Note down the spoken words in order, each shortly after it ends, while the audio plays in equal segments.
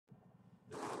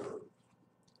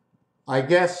I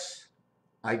guess,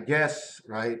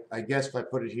 right? I guess if I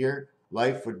put it here,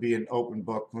 life would be an open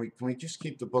book. Can we just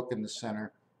keep the book in the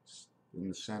center? In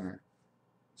the center.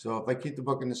 So if I keep the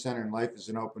book in the center and life is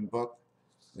an open book,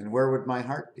 then where would my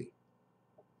heart be?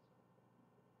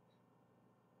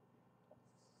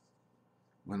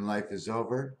 When life is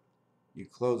over, you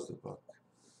close the book.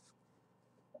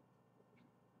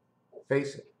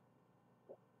 Face it.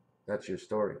 That's your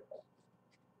story.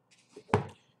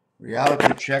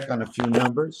 Reality check on a few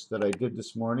numbers that I did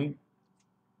this morning.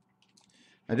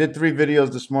 I did 3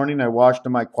 videos this morning. I washed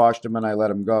them, I quashed them, and I let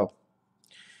them go.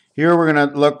 Here we're going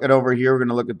to look at over here. We're going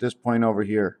to look at this point over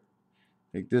here.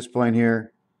 Take this point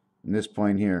here and this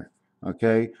point here.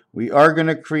 Okay? We are going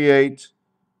to create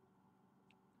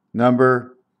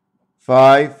number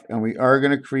 5, and we are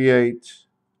going to create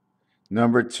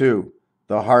number 2,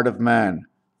 the heart of man.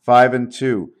 5 and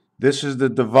 2. This is the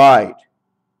divide.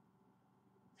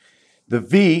 The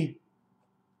V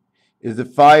is the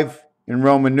 5 in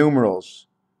Roman numerals.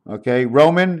 Okay,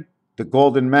 Roman, the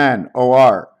golden man,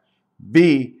 OR.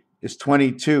 V is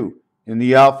 22 in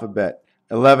the alphabet.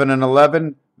 11 and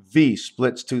 11, V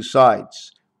splits 2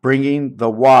 sides, bringing the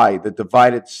Y, the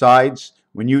divided sides.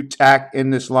 When you tack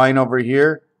in this line over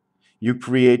here, you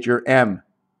create your M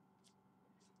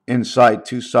inside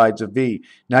 2 sides of V.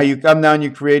 Now you come down,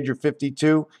 you create your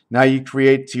 52. Now you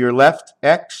create to your left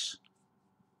X,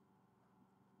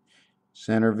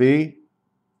 center V,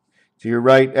 to your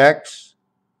right X.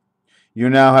 You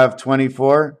now have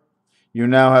 24. You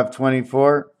now have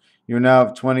 24. You now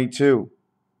have 22.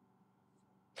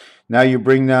 Now you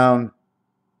bring down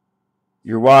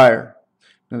your wire.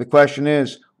 Now the question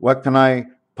is, what can I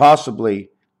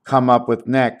possibly come up with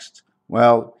next?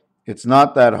 Well, it's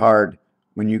not that hard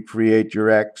when you create your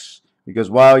X,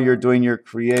 because while you're doing your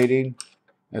creating,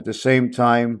 at the same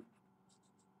time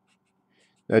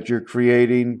that you're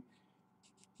creating,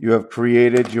 you have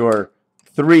created your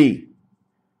 3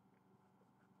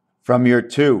 from your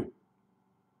 2.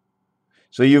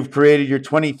 So you've created your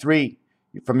 23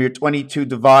 from your 22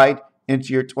 divide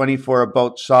into your 24 of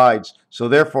both sides. So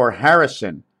therefore,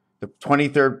 Harrison, the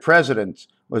 23rd president,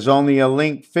 was only a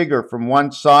link figure from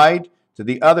one side to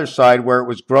the other side, where it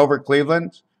was Grover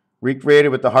Cleveland,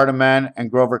 recreated with the heart of man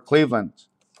and Grover Cleveland.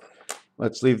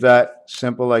 Let's leave that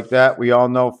simple like that. We all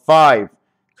know 5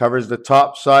 covers the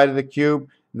top side of the cube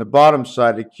and the bottom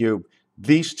side of the cube.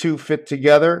 These 2 fit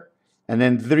together, and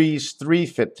then these 3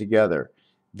 fit together.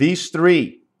 These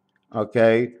 3,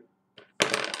 okay,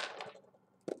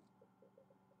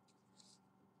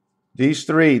 these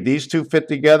 2 fit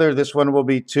together. This one will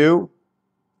be 2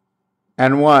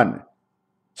 and 1.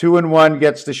 2 and 1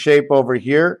 gets the shape over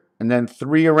here, and then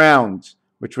 3 around,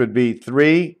 which would be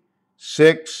 3,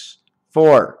 6,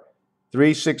 4.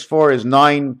 3, 6, 4 is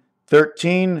 9,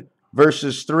 13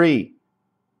 versus 3.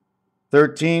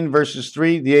 13 versus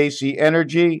 3, the AC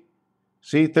energy.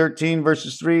 See, 13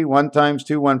 versus 3, 1 times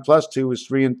 2, 1 plus 2 is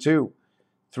 3 and 2.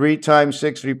 3 times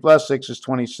 6, 3 plus 6 is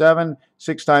 27.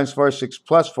 6 times 4, 6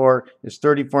 plus 4 is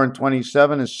 34, and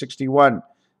 27 is 61.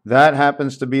 That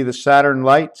happens to be the Saturn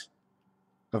light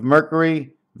of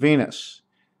Mercury, Venus.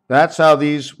 That's how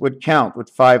these would count with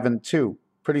 5 and 2.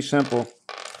 Pretty simple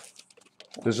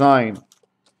design.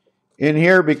 In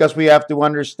here, because we have to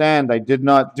understand, I did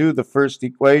not do the first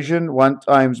equation. 1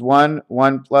 times 1,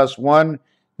 1 plus 1.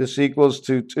 This equals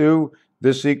to 2.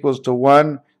 This equals to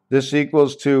 1. This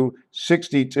equals to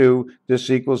 62. This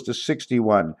equals to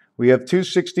 61. We have 2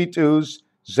 62s,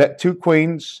 2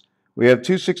 queens. We have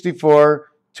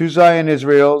 264, 2 Zion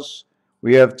Israels.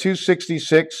 We have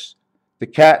 266, the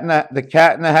cat in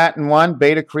the hat in one,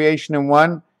 beta creation in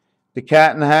one, the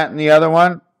cat in the hat in the other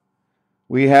one.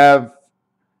 We have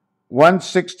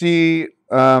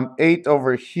 168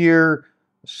 over here,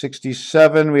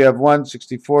 67. We have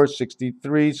 164,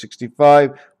 63,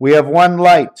 65. We have 1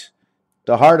 light,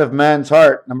 the heart of man's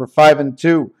heart, number 5 and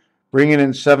 2, bringing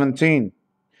in 17,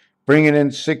 bringing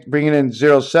in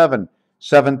 07.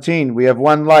 17, we have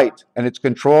 1 light, and it's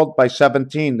controlled by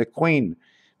 17, the queen.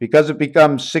 Because it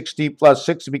becomes 60 plus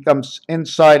 6, it becomes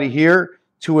inside of here,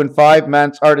 2 and 5,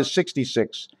 man's heart is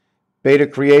 66. Beta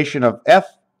creation of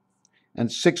F,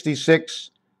 and 66,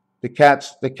 the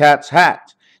cat's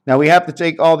hat. Now we have to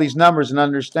take all these numbers and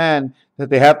understand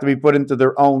that they have to be put into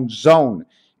their own zone.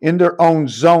 In their own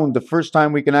zone, the first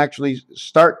time we can actually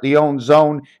start the own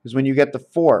zone is when you get to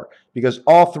 4, because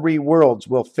all 3 worlds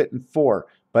will fit in 4.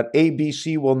 But A, B,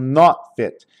 C will not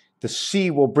fit. The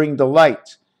C will bring the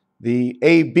light. The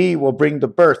A, B will bring the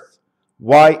birth.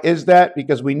 Why is that?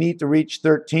 Because we need to reach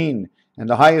 13. And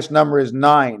the highest number is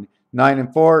 9. 9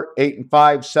 and 4, 8 and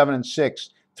 5, 7 and 6.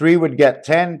 3 would get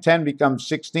 10. 10 becomes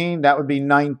 16. That would be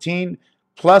 19.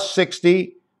 Plus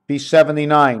 60 be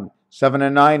 79. 7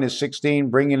 and 9 is 16,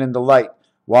 bringing in the light.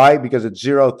 Why? Because it's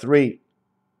 0, 3.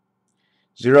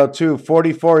 0, 2.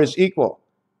 44 is equal.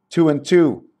 2 and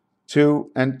 2.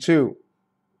 2 and 2.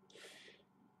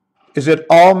 Is it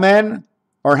all men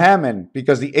or Hammond?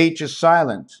 Because the H is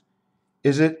silent.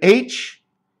 Is it H?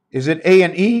 Is it A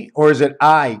and E? Or is it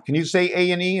I? Can you say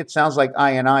A and E? It sounds like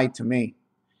I and I to me.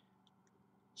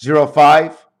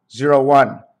 05,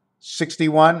 01.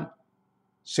 61,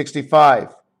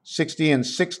 65. 60 and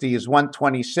 60 is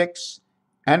 126.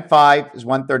 And 5 is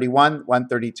 131,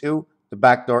 132, the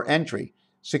backdoor entry.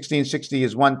 60 and 60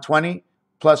 is 120.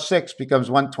 Plus 6 becomes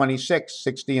 126.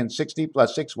 60 and 60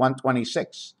 plus 6,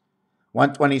 126.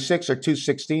 126 or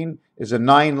 216 is a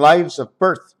 9 lives of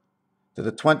birth. To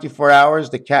the 24 hours,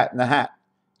 the cat in the hat,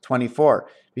 24.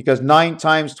 Because 9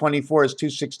 times 24 is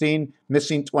 216,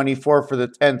 missing 24 for the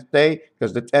 10th day,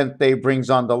 because the 10th day brings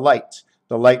on the light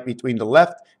between the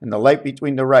left and the light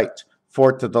between the right.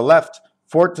 4 to the left,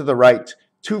 4 to the right,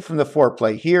 2 from the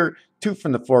foreplay here, 2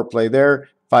 from the foreplay there,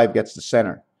 5 gets the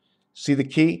center. See the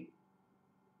key?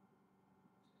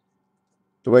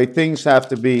 The way things have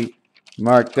to be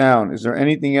marked down. Is there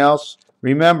anything else?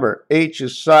 Remember, H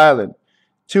is silent.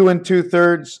 2 and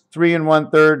 2/3, 3 and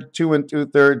 1/3, 2 and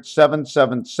 2/3, 7,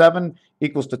 7, 7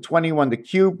 equals to 21. The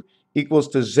cube equals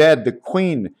to Z, the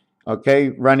queen, okay,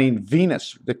 running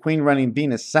Venus. The queen running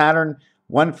Venus, Saturn,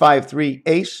 1, 5, 3,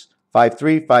 ace, 5,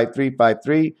 3, 5, 3, 5,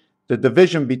 3. The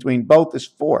division between both is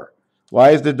 4.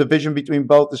 Why is the division between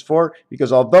both is 4?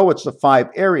 Because although it's the 5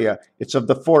 area, it's of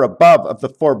the 4 above, of the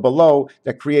 4 below,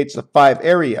 that creates the 5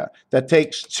 area. That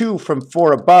takes 2 from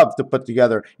 4 above to put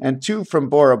together, and 2 from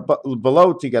 4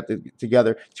 below to get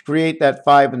together to create that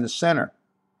 5 in the center.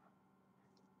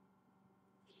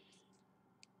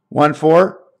 1,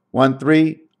 4, 1,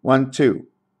 3, 1, 2.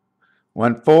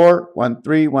 1, 4, 1,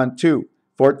 3, 1, 2.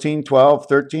 14, 12,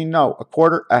 13, no. A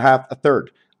quarter, a half, a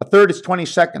third. A third is 20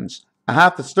 seconds. A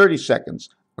half is 30 seconds.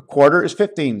 A quarter is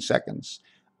 15 seconds.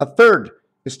 A third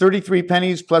is 33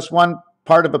 pennies plus 1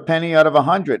 part of a penny out of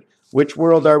 100. Which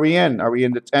world are we in? Are we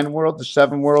in the 10 world, the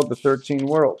 7 world, the 13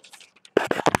 world?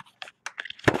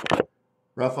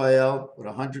 Raphael with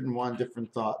 101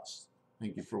 different thoughts.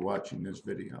 Thank you for watching this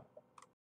video.